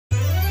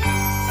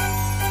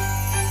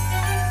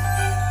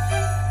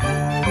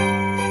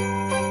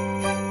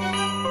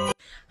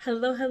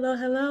Hello, hello,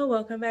 hello.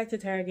 Welcome back to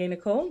Tara Gay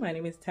Nicole. My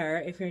name is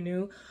Tara. If you're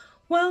new,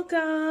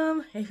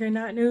 welcome. If you're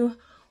not new,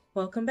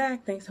 welcome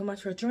back. Thanks so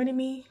much for joining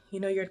me.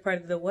 You know you're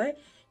part of the what?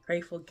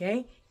 Grateful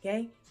gang,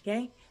 gang,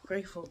 gang,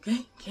 grateful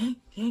gang, gang,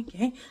 gang,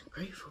 gang,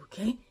 grateful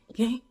gang,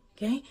 gang,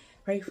 gang,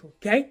 grateful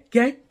gang,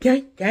 gang,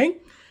 gang, gang.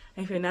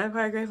 If you're not a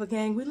part of Grateful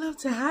Gang, we'd love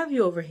to have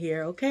you over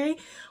here, okay?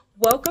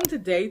 Welcome to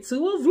day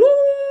 2 of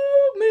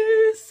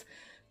Vlogmas.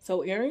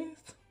 So earrings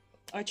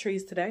are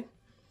trees today.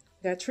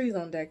 Got trees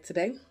on deck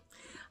today.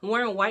 I'm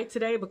wearing white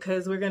today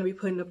because we're going to be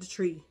putting up the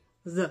tree.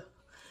 We're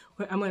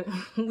going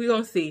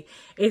to see.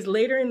 It's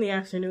later in the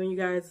afternoon, you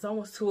guys. It's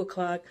almost 2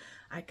 o'clock.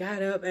 I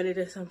got up,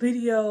 edited some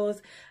videos.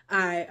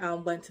 I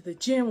went to the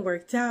gym,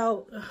 worked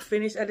out,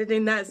 finished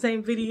editing that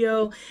same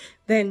video,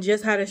 then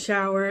just had a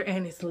shower,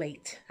 and it's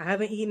late. I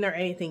haven't eaten or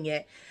anything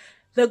yet.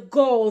 The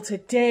goal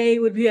today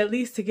would be at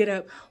least to get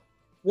up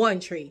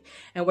one tree.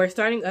 And we're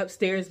starting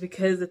upstairs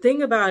because the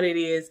thing about it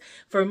is,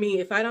 for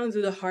me, if I don't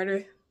do the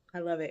harder, I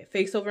love it.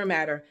 Face over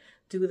matter.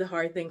 Do the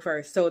hard thing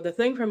first. So the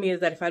thing for me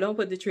is that if I don't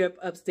put the tree up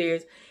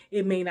upstairs,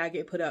 it may not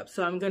get put up.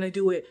 So I'm going to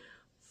do it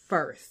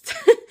first.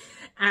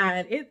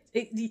 And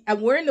I'm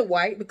wearing the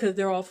white because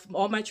they're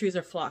all my trees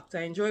are flocked.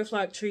 I enjoy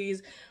flocked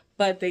trees,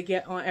 but they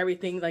get on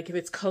everything. Like if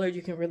it's colored,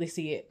 you can really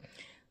see it.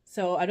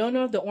 So I don't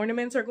know if the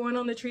ornaments are going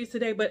on the trees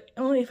today, but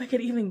only if I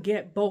could even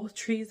get both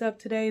trees up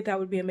today, that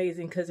would be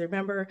amazing. Because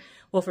remember,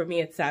 well, for me,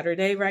 it's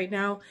Saturday right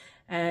now,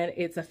 and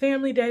it's a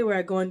family day where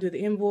I go and do the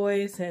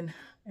invoice and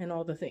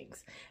all the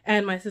things.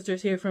 And my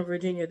sister's here from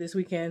Virginia this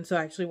weekend, so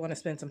I actually want to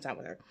spend some time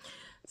with her.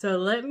 So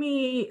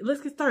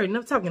let's get started.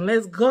 Enough talking.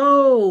 Let's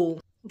go.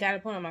 Gotta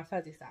put on my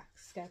fuzzy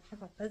socks. Gotta put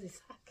on my fuzzy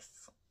socks.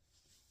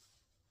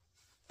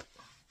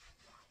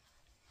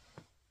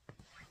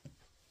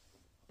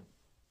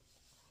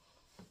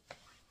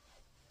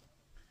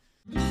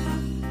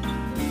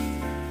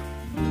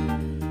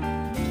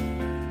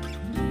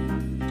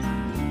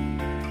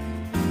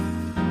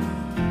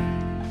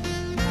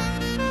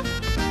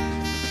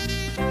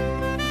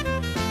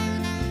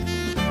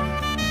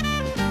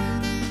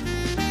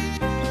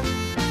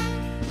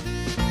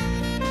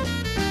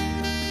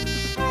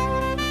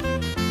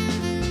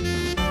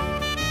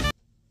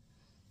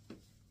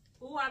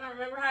 I don't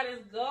remember how this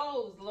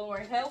goes.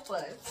 Lord help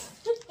us.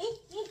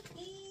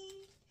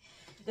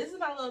 This is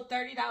my little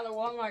 $30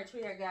 Walmart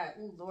tree I got.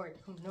 Oh Lord,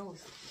 who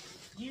knows?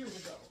 Years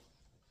ago.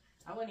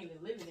 I wasn't even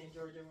living in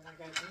Georgia when I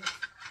got this.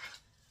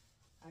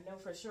 I know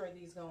for sure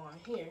these go on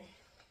here.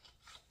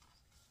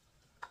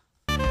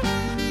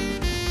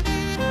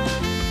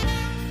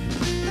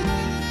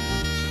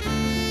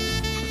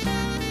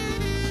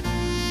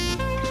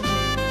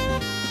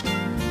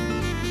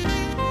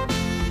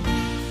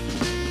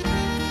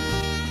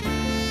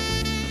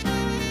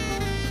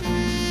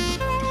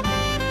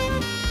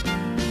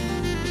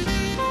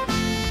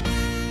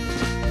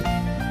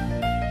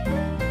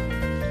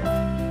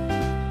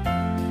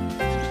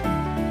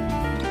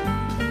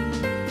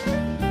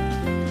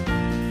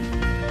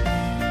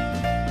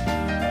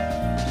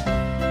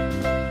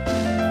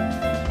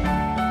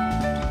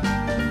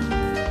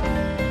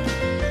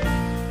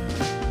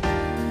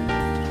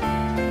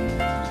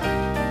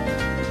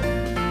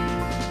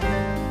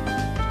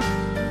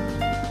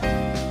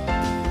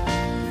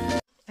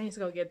 To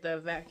go get the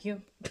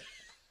vacuum.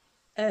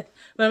 But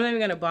I'm not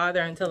even gonna bother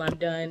until I'm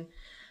done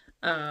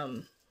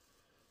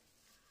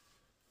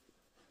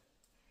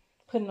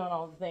putting on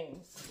all the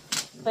things.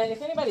 But if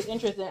anybody's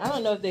interested, I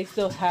don't know if they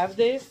still have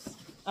this.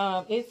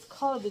 It's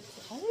called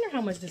I wonder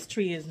how much this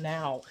tree is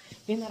now,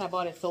 being that I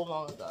bought it so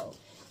long ago.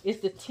 It's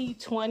the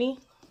T20.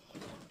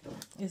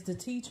 It's the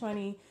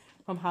T20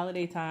 from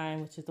Holiday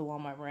Time, which is the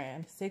Walmart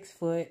brand. 6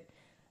 foot,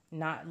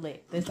 not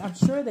lit. I'm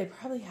sure they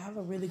probably have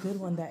a really good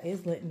one that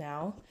is lit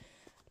now.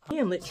 Me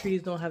and lit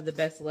trees don't have the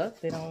best luck.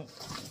 They don't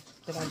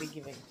be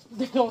giving.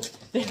 They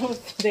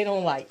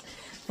don't like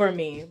for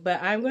me.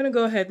 But I'm gonna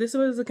go ahead. This is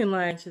what it's looking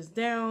like. Inches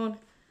down.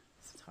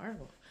 It's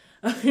horrible.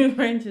 A few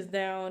inches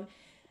down.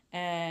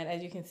 And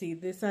as you can see,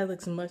 this side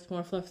looks much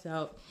more fluffed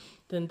out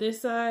than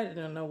this side. I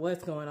don't know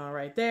what's going on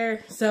right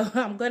there. So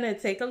I'm gonna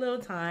take a little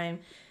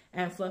time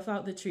and fluff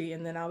out the tree,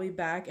 and then I'll be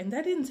back. And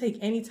that didn't take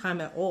any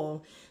time at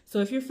all. So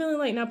if you're feeling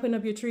like not putting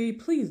up your tree,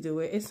 please do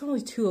it. It's only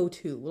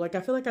 2:02. Like,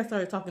 I feel like I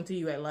started talking to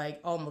you at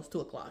like almost 2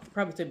 o'clock. It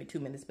probably took me 2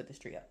 minutes to put this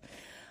tree up.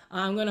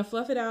 I'm gonna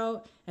fluff it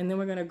out, and then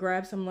we're gonna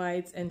grab some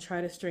lights and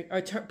try to string,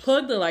 or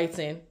plug the lights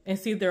in and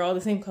see if they're all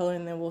the same color,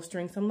 and then we'll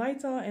string some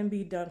lights on and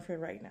be done for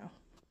right now.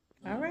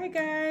 All right,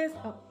 guys.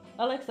 Oh,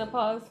 Alexa,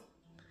 pause.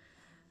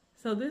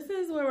 So this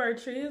is what our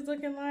tree is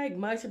looking like.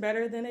 Much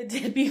better than it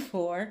did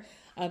before.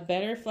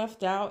 Better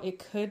fluffed out. It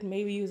could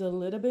maybe use a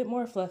little bit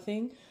more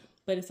fluffing,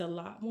 but it's a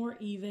lot more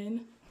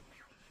even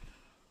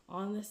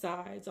on the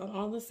sides, on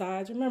all the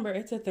sides. Remember,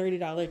 it's a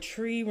 $30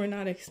 tree. We're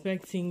not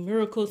expecting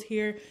miracles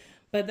here,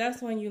 but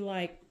that's when you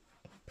like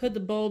put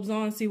the bulbs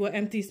on, see what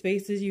empty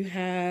spaces you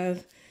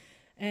have,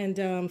 and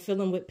fill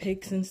them with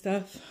picks and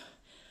stuff.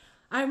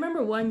 I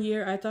remember one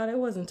year I thought it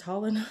wasn't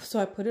tall enough, so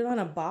I put it on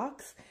a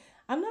box.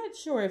 I'm not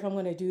sure if I'm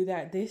going to do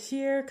that this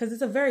year because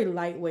it's a very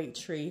lightweight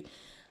tree.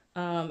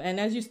 And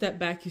as you step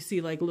back, you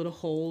see like little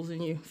holes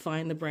and you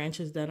find the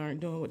branches that aren't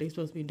doing what they're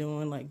supposed to be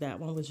doing. Like that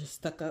one was just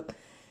stuck up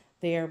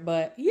there.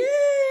 But yay!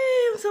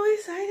 I'm so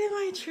excited.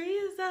 My tree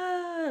is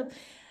up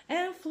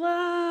and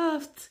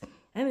fluffed.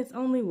 And it's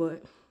only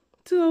what?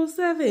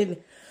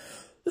 2:07.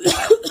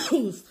 It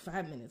was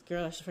 5 minutes,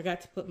 girl. I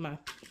forgot to put my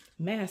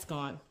mask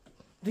on.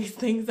 These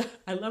things,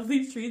 I love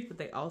these trees, but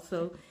they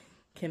also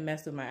can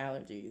mess with my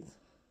allergies.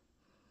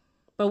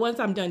 But once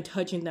I'm done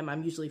touching them,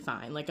 I'm usually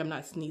fine. Like, I'm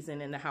not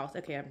sneezing in the house.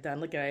 Okay, I'm done.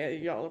 Look at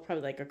it. Y'all are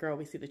probably like, a girl,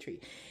 we see the tree.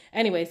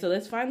 Anyway, so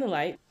let's find the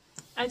light.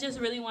 I just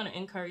really want to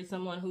encourage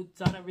someone who's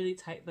on a really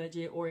tight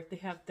budget, or if they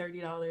have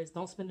 $30,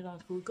 don't spend it on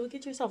food. Go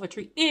get yourself a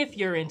tree if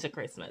you're into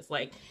Christmas.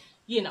 Like,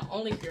 you know,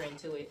 only if you're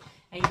into it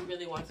and you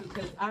really want to.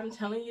 Because I'm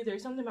telling you,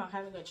 there's something about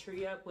having a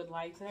tree up with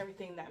lights and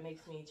everything that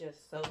makes me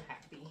just so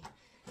happy.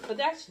 But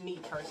that's me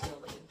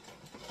personally.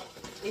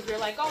 If you're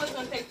like, oh, it's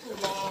going to take too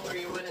long, or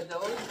you're one of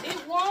those,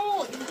 it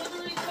won't. It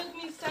literally took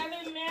me 7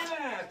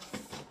 minutes.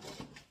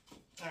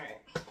 All right.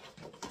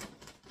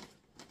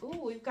 Ooh,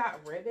 we've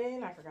got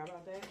ribbon. I forgot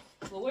about that.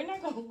 Well, we're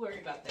not going to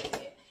worry about that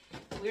yet.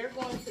 We're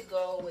going to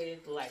go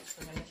with lights.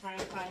 I'm going to try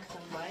and find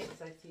some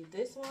lights. I see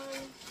this one.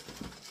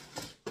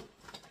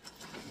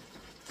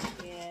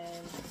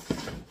 And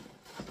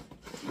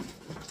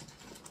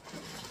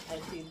I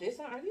see this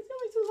one. Are these the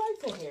only 2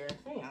 lights in here?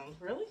 Damn,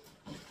 really?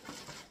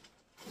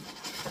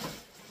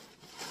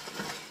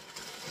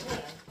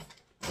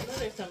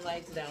 There's some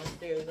lights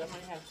downstairs. I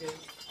might have to.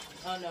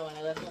 Oh no, and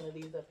I left one of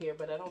these up here,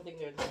 but I don't think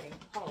they're the same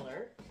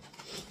color.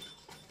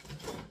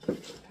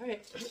 All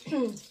right,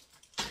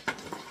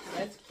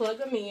 let's plug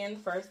them in.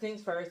 First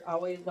things first.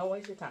 Always don't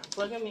waste your time.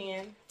 Plug them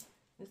in.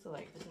 This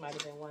might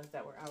have been ones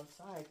that were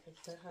outside because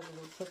that has a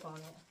little clip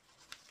on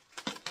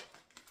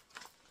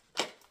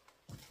it.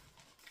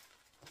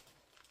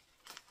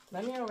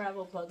 Let me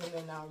unravel, plug them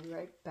in. Now I'll be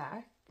right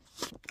back.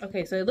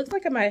 Okay, so it looks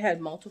like I might have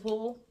had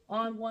multiple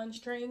on one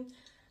string.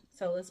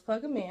 So let's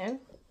plug them in.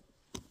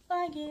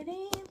 Plug it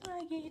in,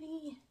 plug it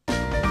in.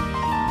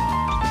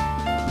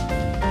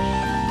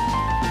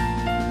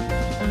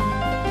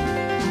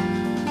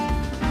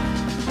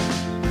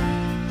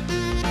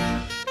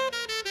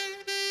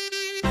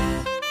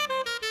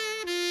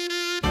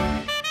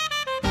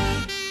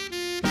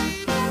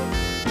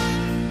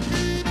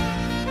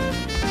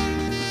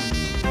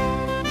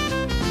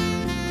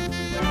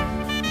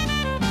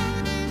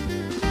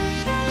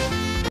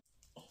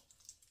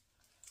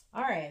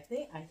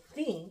 I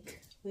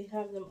think we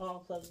have them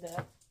all plugged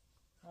up.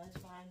 Let's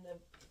find the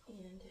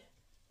end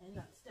and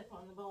not step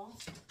on the ball.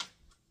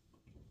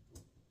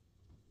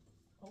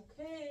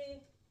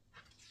 Okay.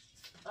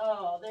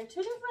 Oh, they're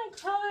 2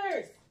 different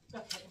colors.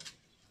 Okay.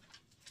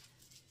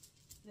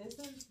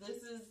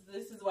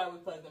 This is why we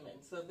plug them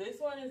in. So this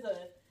one is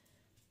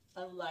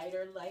a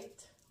lighter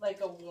light,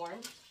 like a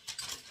warm.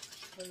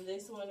 And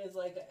this one is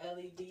like a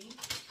LED.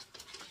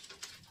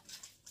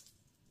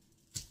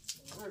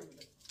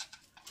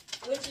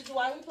 Which is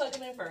why we plugged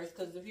them in first,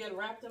 because if you had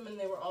wrapped them and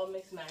they were all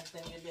mixed matched,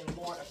 then you'd been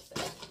more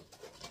upset.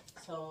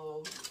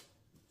 So,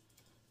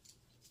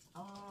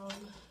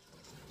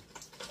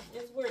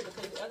 it's weird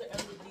because the other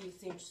LED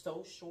seems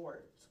so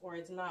short, or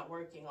it's not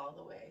working all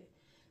the way.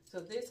 So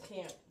this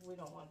can't, we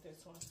don't want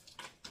this one.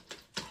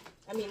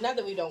 I mean, not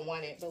that we don't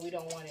want it, but we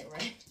don't want it,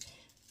 right?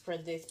 For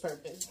this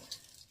purpose.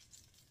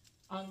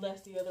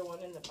 Unless the other one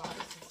in the box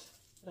is,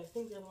 but I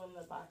think the other one in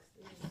the box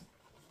is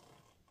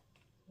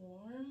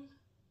warm.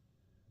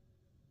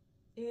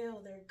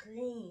 Ew, they're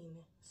green.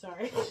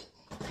 Sorry.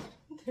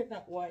 They're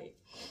not white.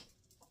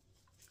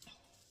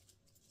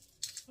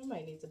 I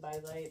might need to buy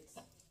lights.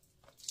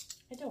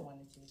 I don't want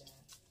to do that.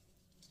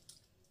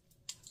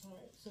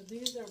 Alright, so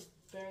these are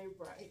very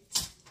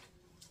bright.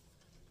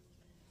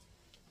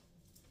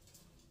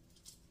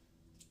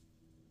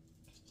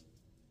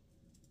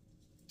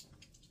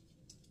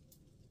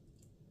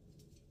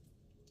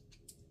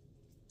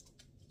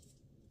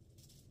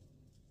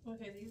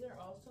 Okay, these are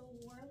also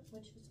warm,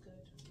 which is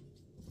good.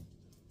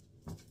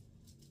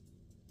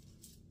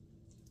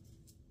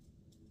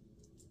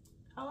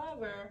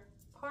 However,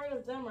 part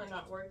of them are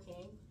not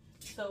working.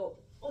 So,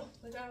 oh,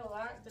 we got a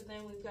lot, but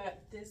then we've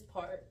got this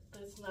part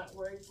that's not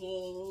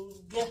working.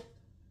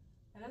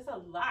 And that's a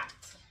lot.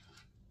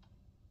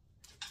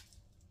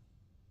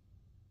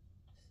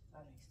 It's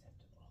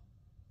unacceptable.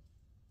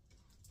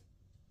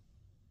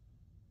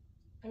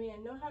 I mean, I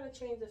know how to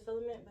change the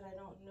filament, but I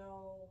don't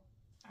know.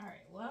 All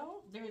right,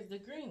 well, there's the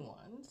green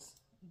ones.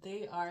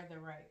 They are the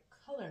right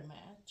color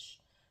match.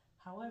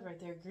 However,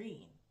 they're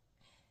green.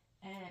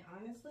 And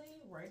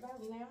honestly, right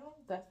about now,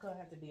 that's gonna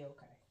have to be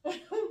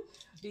okay.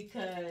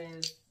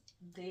 Because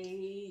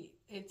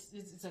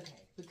it's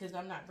okay. Because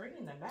I'm not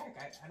bringing them back.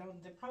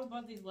 They probably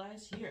bought these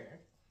last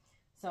year.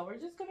 So we're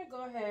just gonna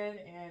go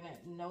ahead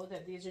and know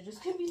that these are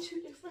just gonna be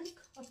 2 different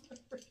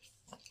colors.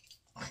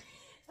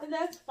 And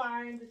that's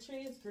fine. The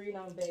tree is green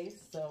on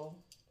base, so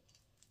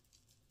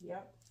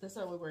yep, that's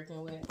what we're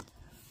working with.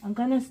 I'm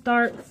gonna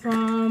started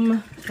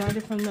from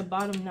the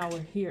bottom, now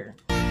we're here.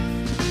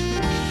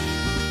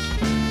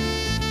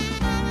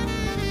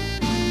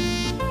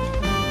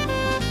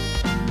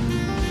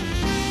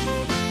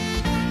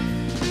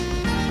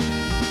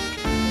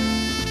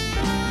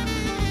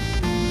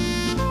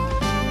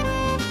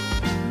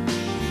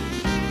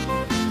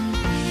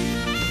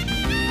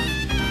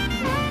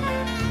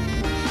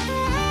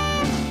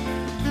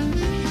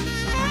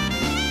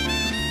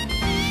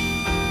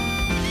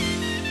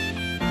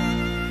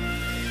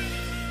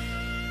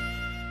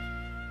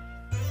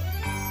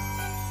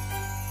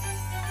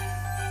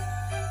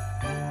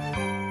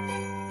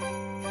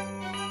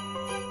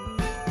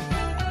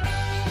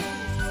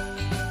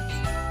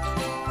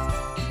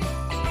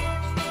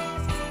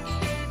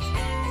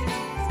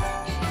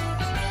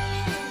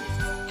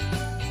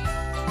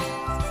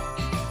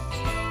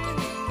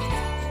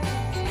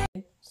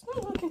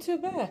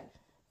 too bad.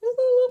 It's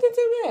not looking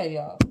too bad,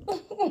 y'all.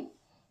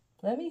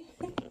 Let me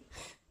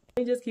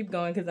just keep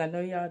going because I know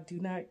y'all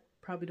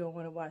probably don't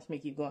want to watch me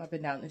keep going up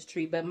and down this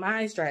tree. But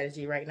my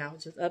strategy right now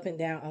is just up and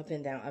down, up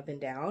and down, up and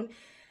down.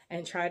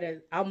 And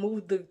I'll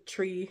move the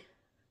tree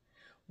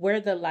where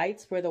the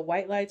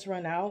white lights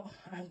run out.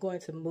 I'm going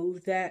to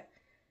move that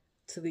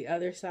to the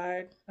other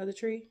side of the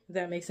tree. If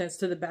that makes sense,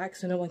 to the back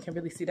so no one can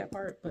really see that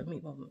part. But me,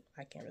 well,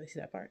 I can't really see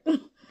that part.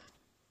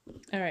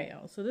 All right,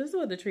 y'all. So this is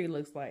what the tree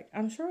looks like.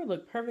 I'm sure it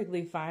looked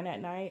perfectly fine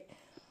at night,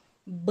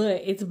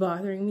 but it's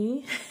bothering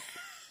me.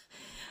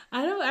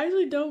 I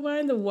actually don't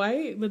mind the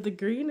white, but the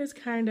green is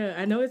kind of,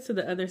 I know it's to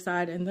the other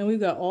side. And then we've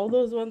got all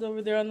those ones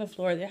over there on the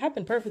floor. They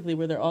happen perfectly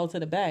where they're all to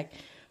the back.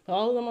 But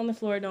all of them on the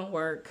floor don't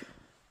work.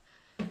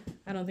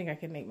 I don't think I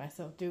can make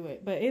myself do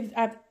it. But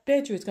I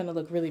bet you it's going to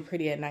look really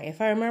pretty at night.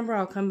 If I remember,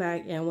 I'll come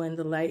back, and when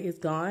the light is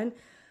gone,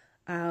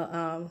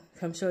 I'll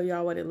come show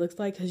y'all what it looks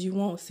like, because you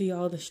won't see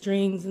all the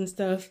strings and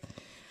stuff.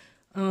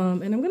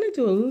 And I'm going to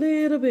do a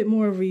little bit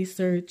more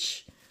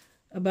research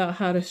about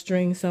how to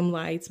string some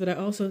lights. But I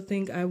also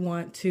think I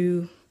want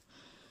to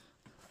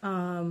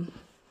get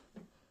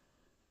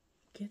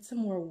some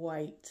more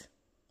white,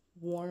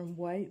 warm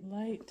white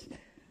light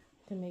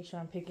to make sure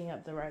I'm picking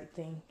up the right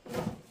thing.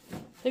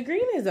 The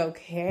green is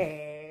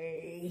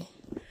okay.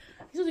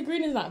 Actually, the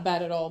green is not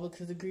bad at all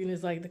because the green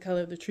is like the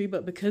color of the tree,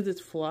 but because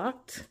it's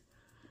flocked.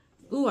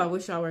 Ooh, I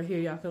wish y'all were here.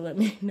 Y'all could let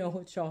me know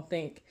what y'all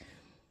think.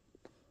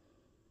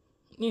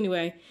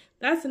 Anyway,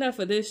 that's enough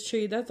of this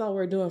tree. That's all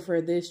we're doing for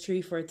this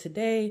tree for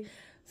today.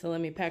 So let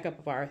me pack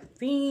up our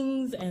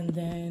things, and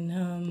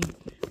then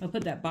I'll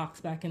put that box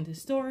back into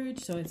storage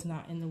so it's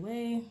not in the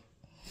way.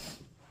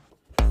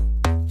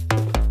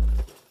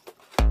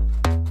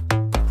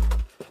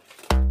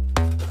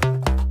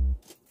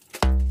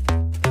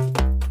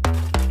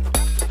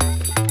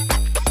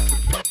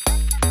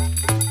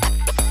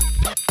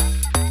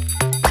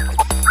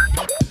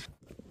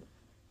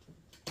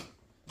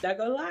 Not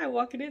gonna lie,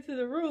 walking into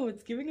the room,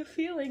 it's giving a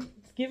feeling.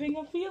 It's giving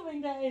a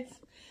feeling, guys.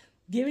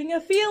 Giving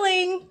a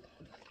feeling.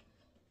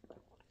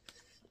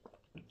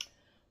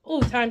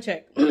 Oh, time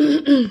check.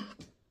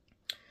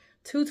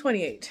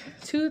 2:28.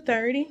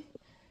 2:30.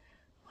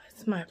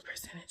 What's my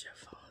percentage of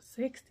phone?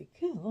 60.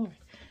 Good Lord.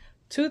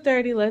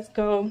 2:30. Let's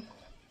go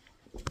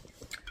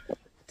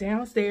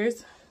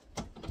downstairs.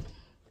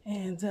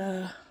 And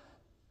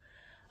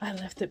I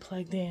left it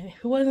plugged in.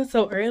 If it wasn't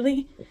so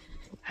early,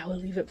 I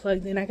would leave it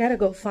plugged in. I gotta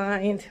go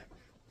find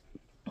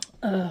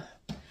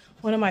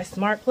one of my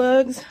smart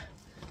plugs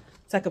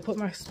so I could put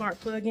my smart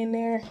plug in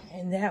there,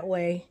 and that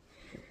way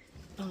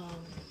I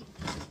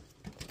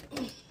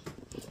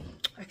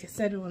can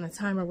set it on a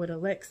timer with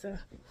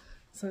Alexa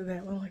so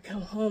that when I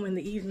come home in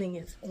the evening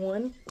it's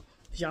on.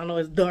 Y'all know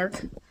it's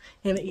dark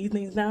in the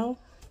evenings now.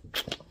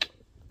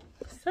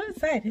 So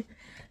excited.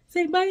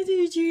 Say bye to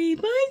the tree.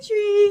 Bye,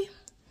 tree.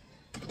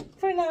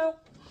 For now.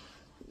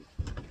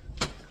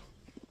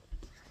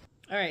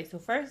 All right, so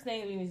first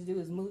thing we need to do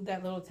is move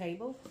that little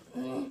table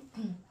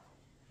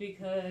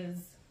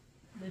because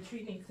the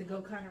tree needs to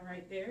go kind of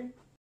right there.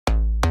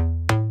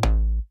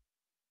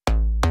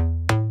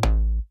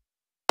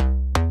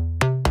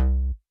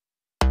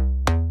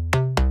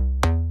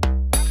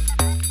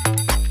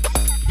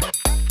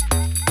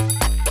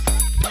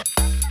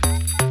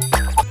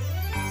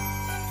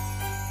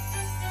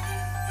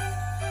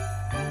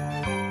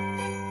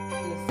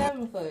 The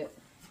 7-foot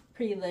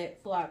pre-lit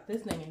flock.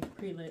 This thing is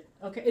pre-lit.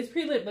 Okay, it's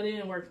pre-lit, but it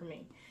didn't work for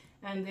me.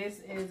 And this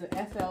is an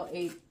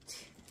FL8,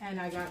 and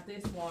I got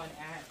this one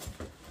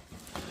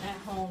at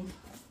home.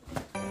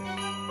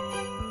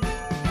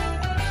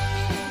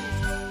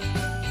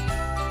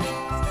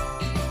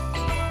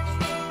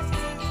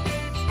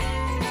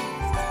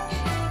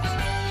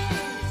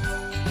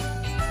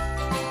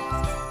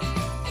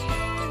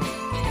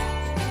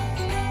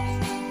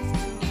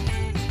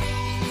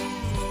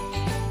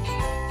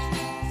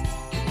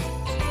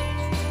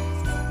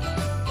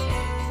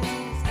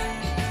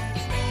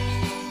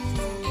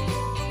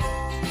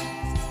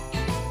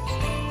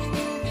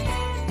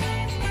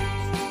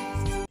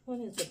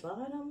 The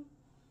bottom.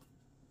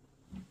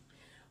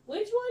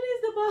 Which one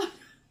is the bottom?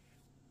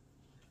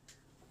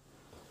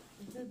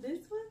 Is it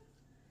this one?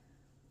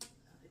 No,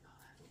 they all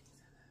have things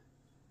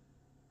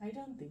in it. I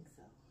don't think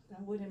so.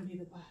 That wouldn't be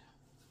the bottom.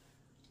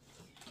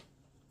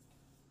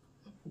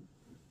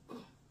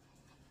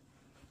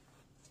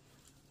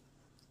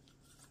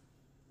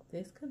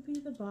 This could be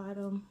the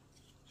bottom,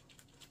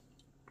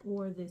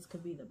 or this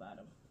could be the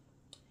bottom.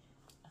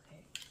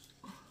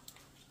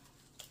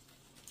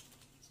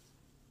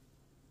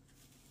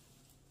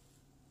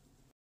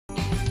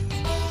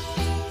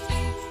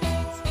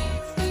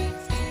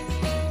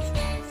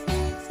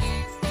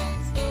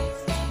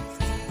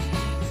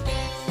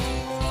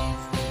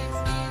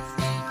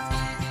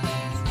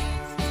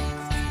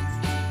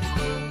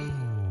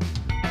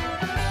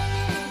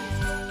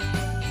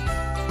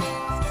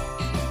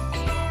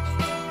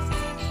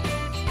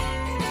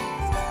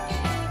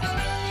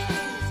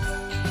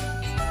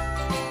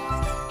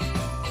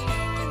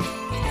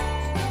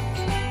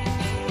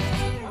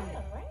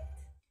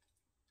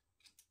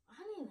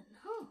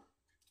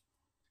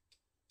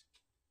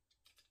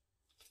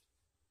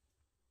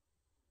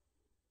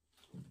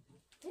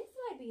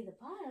 be the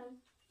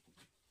bottom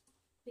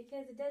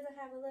because it doesn't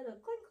have a little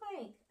clink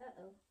clank.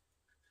 Uh-oh.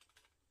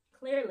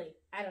 Clearly,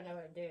 I don't know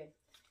what I'm doing.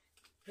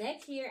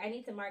 Next year, I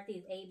need to mark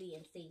these A, B,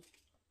 and C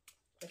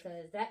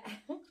because that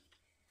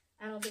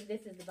I don't think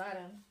this is the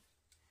bottom.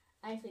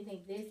 I actually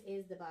think this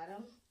is the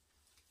bottom.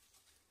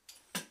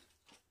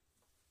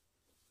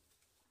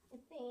 I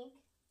think.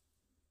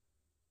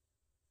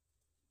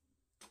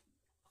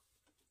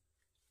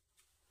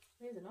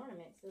 There's an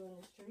ornament still in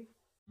this tree.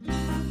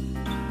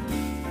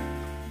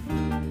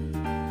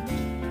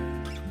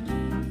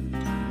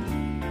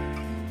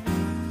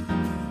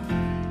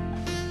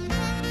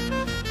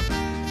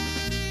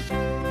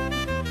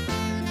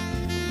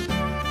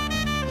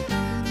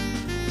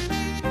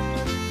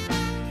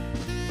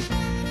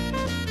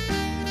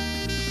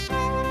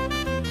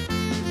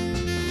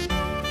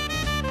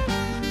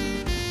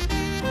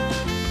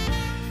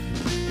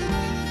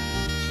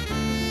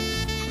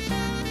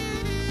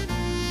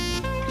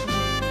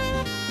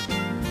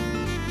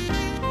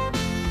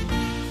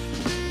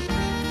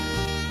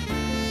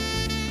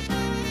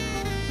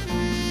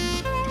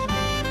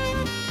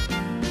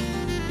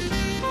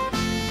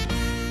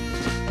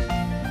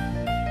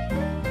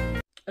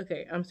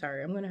 Okay, I'm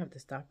sorry. I'm gonna have to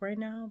stop right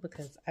now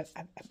because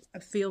I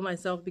feel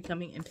myself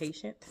becoming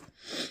impatient.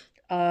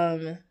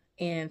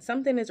 And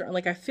something is wrong.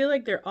 Like, I feel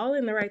like they're all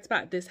in the right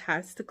spot. This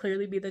has to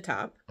clearly be the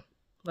top.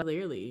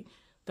 Clearly,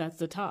 that's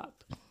the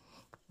top,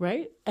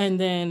 right? And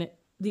then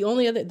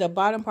the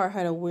bottom part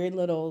had a weird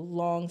little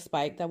long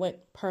spike that went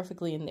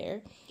perfectly in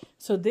there.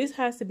 So this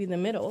has to be the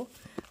middle.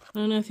 I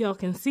don't know if y'all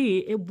can see.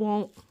 It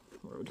won't.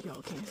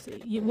 Y'all can't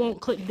see. It won't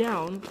click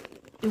down.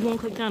 It won't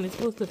click down. It's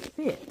supposed to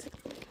fit.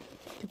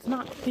 It's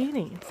not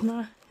fitting.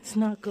 It's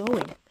not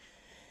going.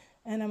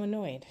 And I'm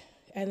annoyed.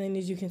 And then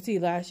as you can see,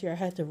 last year I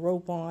had to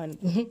rope on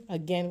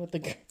again with the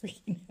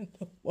green and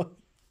the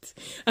white.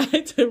 I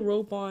had to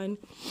rope on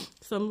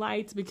some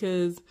lights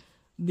because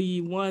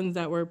the ones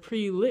that were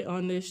pre-lit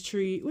on this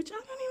tree, which I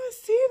don't even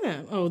see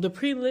them. Oh, the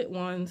pre-lit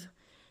ones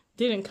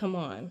didn't come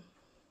on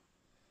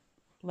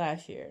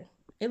last year.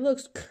 It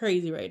looks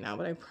crazy right now,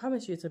 but I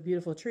promise you it's a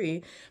beautiful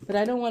tree. But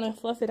I don't want to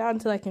fluff it out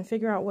until I can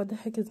figure out what the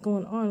heck is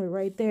going on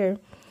right there.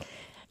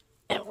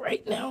 And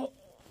right now,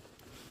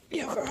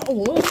 yeah,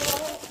 girl.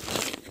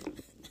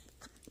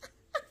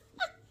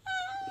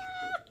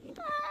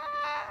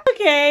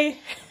 Okay,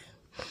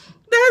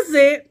 that's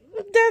it.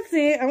 That's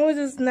it. I'm gonna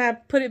just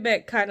not put it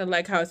back kind of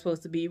like how it's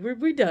supposed to be. We're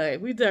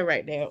done. We're done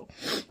right now.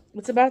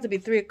 It's about to be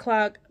 3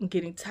 o'clock. I'm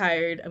getting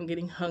tired. I'm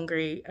getting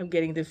hungry. I'm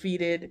getting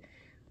defeated.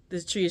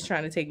 This tree is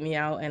trying to take me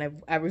out,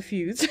 and I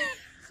refuse.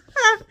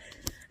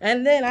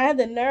 And then I had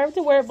the nerve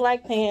to wear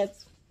black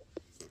pants.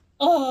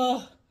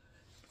 Oh.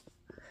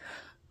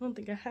 I don't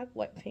think I have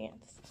white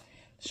pants.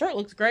 The shirt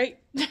looks great.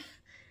 I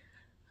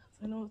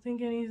don't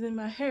think any's in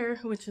my hair,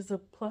 which is a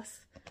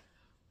plus.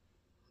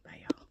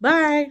 Bye, y'all.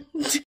 Bye.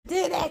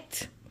 Did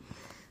it.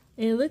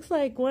 It looks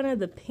like one of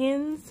the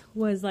pins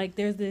was like,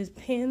 there's these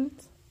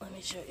pins. Let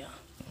me show y'all.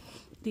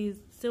 These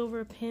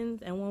silver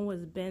pins, and one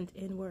was bent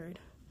inward.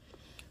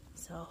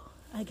 So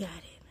I got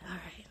it. All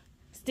right.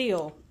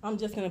 Still, I'm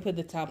just going to put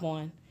the top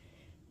on.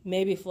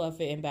 Maybe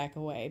fluff it and back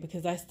away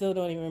because I still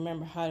don't even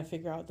remember how to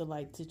figure out the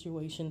light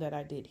situation that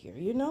I did here,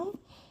 you know?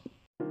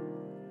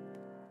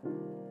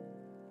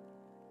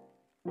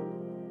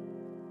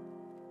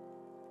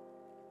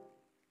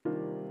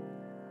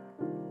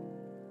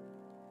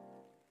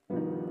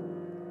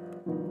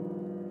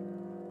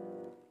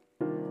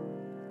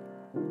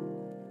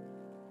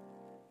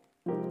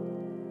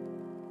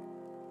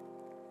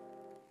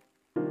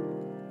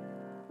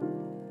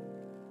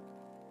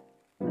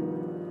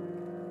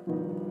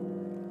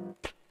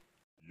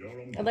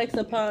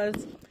 Alexa,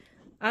 pause.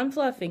 I'm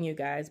fluffing, you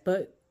guys,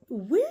 but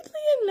weirdly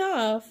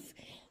enough,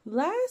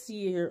 last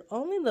year,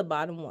 only the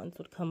bottom ones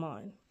would come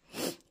on.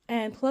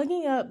 And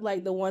plugging up,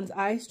 like, the ones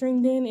I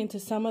stringed in into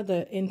some of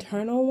the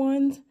internal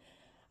ones,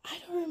 I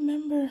don't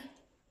remember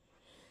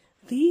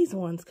these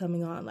ones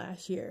coming on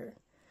last year.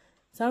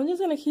 So I'm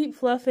just going to keep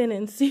fluffing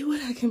and see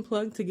what I can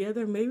plug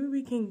together. Maybe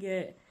we can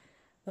get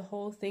the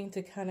whole thing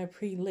to kind of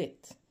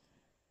pre-lit.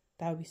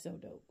 That would be so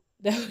dope.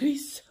 That would be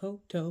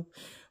so dope.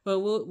 But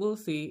we'll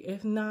see.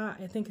 If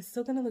not, I think it's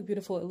still going to look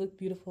beautiful. It looked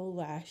beautiful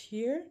last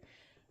year.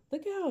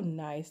 Look at how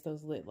nice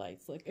those lit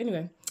lights look.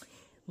 Anyway,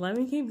 let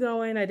me keep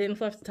going. I didn't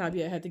fluff the top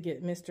yet. I had to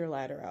get Mr.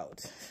 Ladder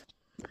out.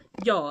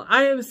 Y'all,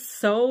 I am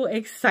so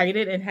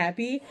excited and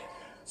happy.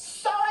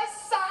 So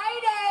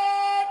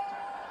excited!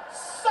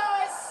 So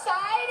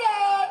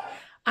excited!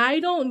 I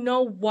don't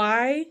know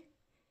why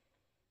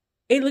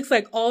it looks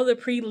like all the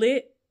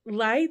pre-lit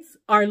lights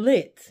are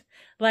lit.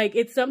 Like,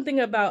 it's something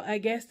about, I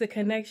guess, the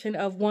connection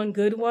of one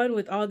good one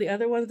with all the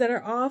other ones that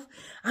are off.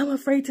 I'm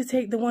afraid to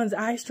take the ones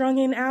I strung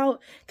in out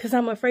because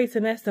I'm afraid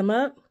to mess them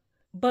up.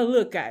 But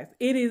look, guys,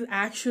 it is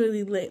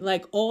actually lit.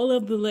 Like, all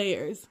of the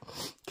layers.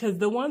 Because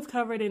the ones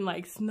covered in,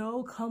 like,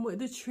 snow come with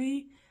the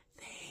tree.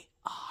 They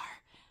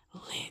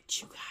are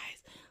lit, you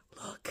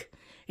guys. Look.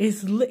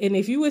 It's lit. And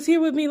if you was here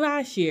with me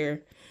last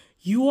year,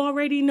 You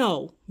already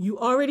know. You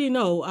already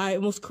know. I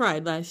almost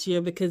cried last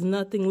year because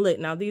nothing lit.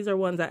 Now, these are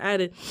ones I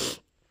added.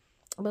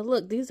 But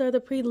look, these are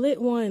the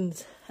pre-lit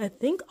ones. I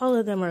think all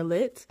of them are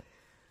lit.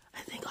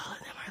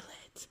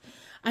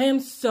 I am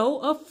so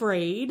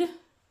afraid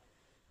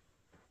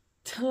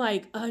to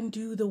like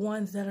undo the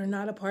ones that are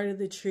not a part of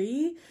the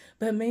tree.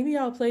 But maybe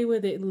I'll play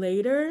with it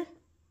later.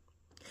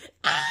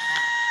 Ah!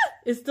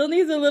 It still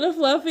needs a little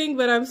fluffing,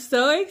 but I'm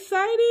so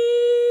excited.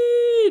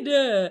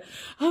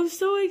 I'm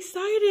so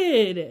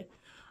excited.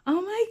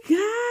 Oh my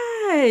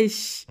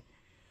gosh.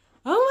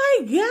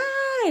 Oh my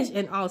gosh.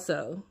 And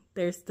also,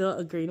 there's still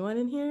a green one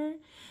in here.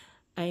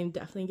 I am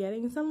definitely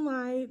getting some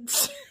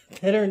lights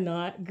that are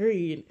not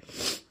green.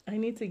 I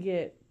need to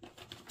get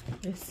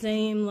the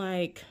same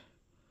like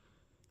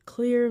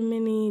clear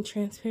mini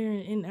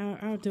transparent in our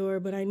outdoor,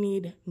 but I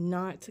need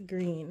not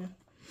green.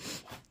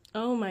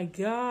 Oh my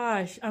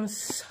gosh, I'm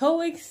so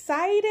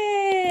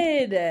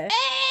excited.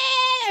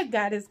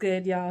 God is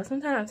good, y'all.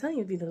 Sometimes I'm telling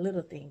you, it'd be the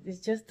little things. It's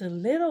just the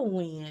little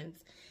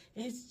wins.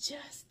 It's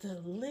just the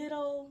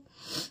little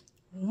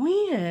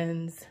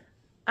wins.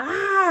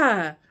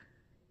 Ah,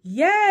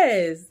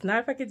 yes. Now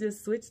if I could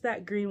just switch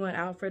that green one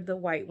out for the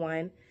white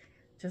one,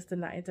 just to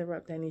not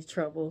interrupt any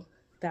trouble,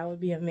 that would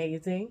be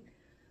amazing.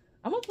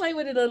 I'm gonna play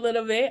with it a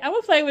little bit.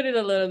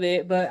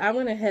 But I'm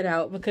gonna head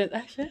out because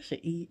actually I should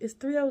eat. It's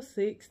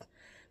 3:06.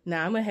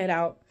 Nah, I'm gonna head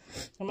out.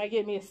 I might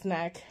get me a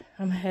snack.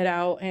 I'm gonna head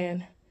out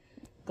and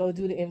go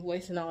do the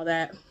invoice and all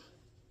that.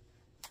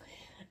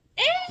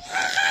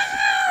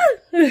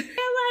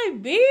 My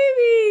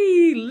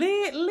baby!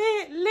 Lit.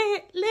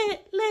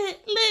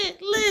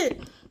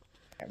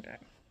 I'm done.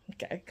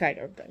 Okay, kind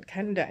of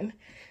done.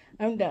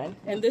 I'm done.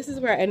 And this is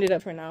where I ended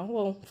up for now.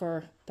 Well,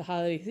 for the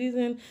holiday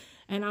season.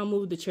 And I'll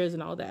move the chairs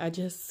and all that.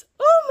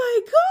 Oh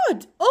my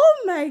God!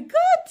 Oh my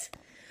God!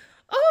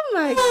 Oh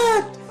my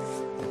God!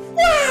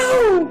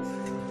 Wow!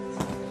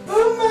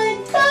 Oh my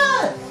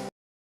God!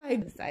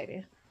 I'm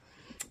excited.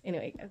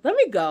 Anyway, guys, let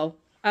me go.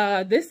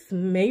 This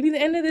may be the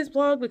end of this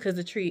vlog because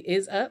the tree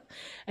is up.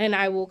 And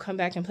I will come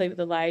back and play with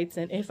the lights.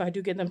 And if I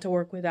do get them to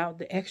work without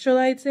the extra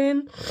lights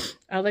in,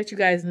 I'll let you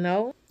guys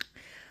know.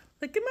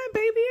 Look at my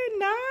baby at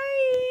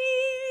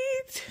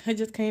night. I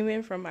just came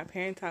in from my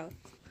parents' house.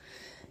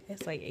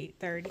 It's like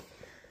 8:30.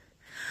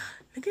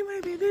 Look at my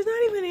baby. There's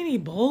not even any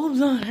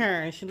bulbs on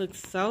her. She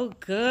looks so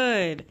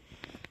good.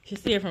 You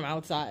see her from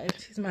outside.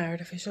 She's my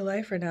artificial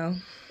life for now.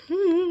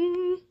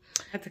 I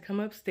had to come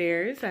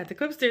upstairs. And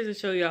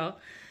show y'all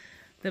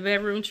the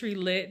bedroom tree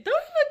lit. Don't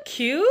it look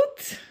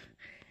cute?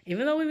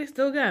 Even though we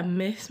still got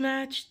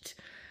mismatched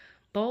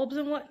bulbs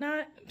and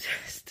whatnot,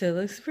 still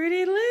looks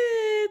pretty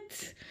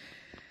lit.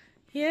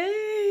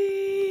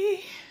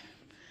 Yay.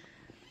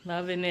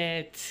 Loving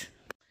it.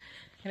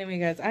 Anyway,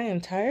 guys, I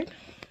am tired.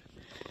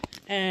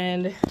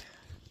 And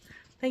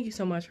thank you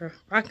so much for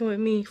rocking with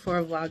me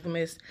for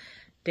Vlogmas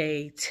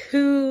Day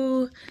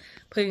 2.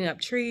 Putting up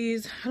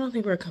trees. I don't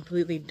think we're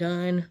completely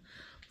done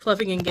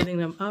fluffing and getting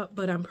them up,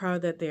 but I'm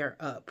proud that they are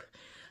up.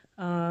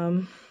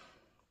 I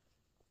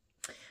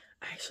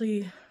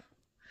actually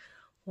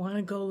want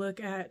to go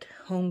look at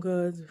Home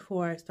Goods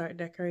before I start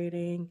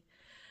decorating.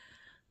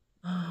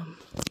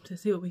 To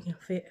see what we can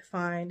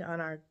find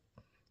on our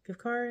gift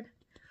card.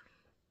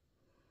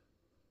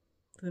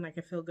 Then I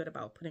can feel good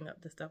about putting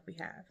up the stuff we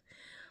have.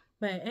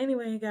 But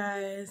anyway,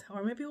 guys,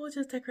 or maybe we'll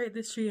just decorate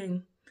this tree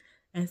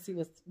and see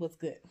what's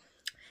good.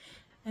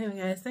 Anyway,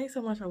 guys, thanks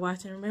so much for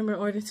watching. Remember, in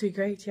order to be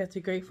great, you have to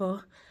be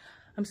grateful.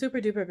 I'm super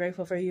duper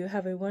grateful for you.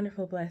 Have a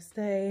wonderful, blessed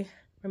day.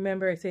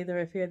 Remember, I say the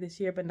right fear this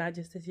year, but not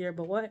just this year,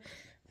 but what?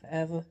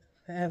 Forever,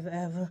 forever,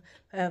 ever,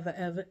 forever,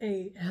 ever,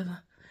 ever,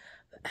 forever,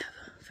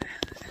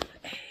 forever,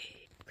 ever,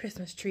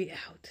 Christmas tree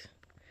out.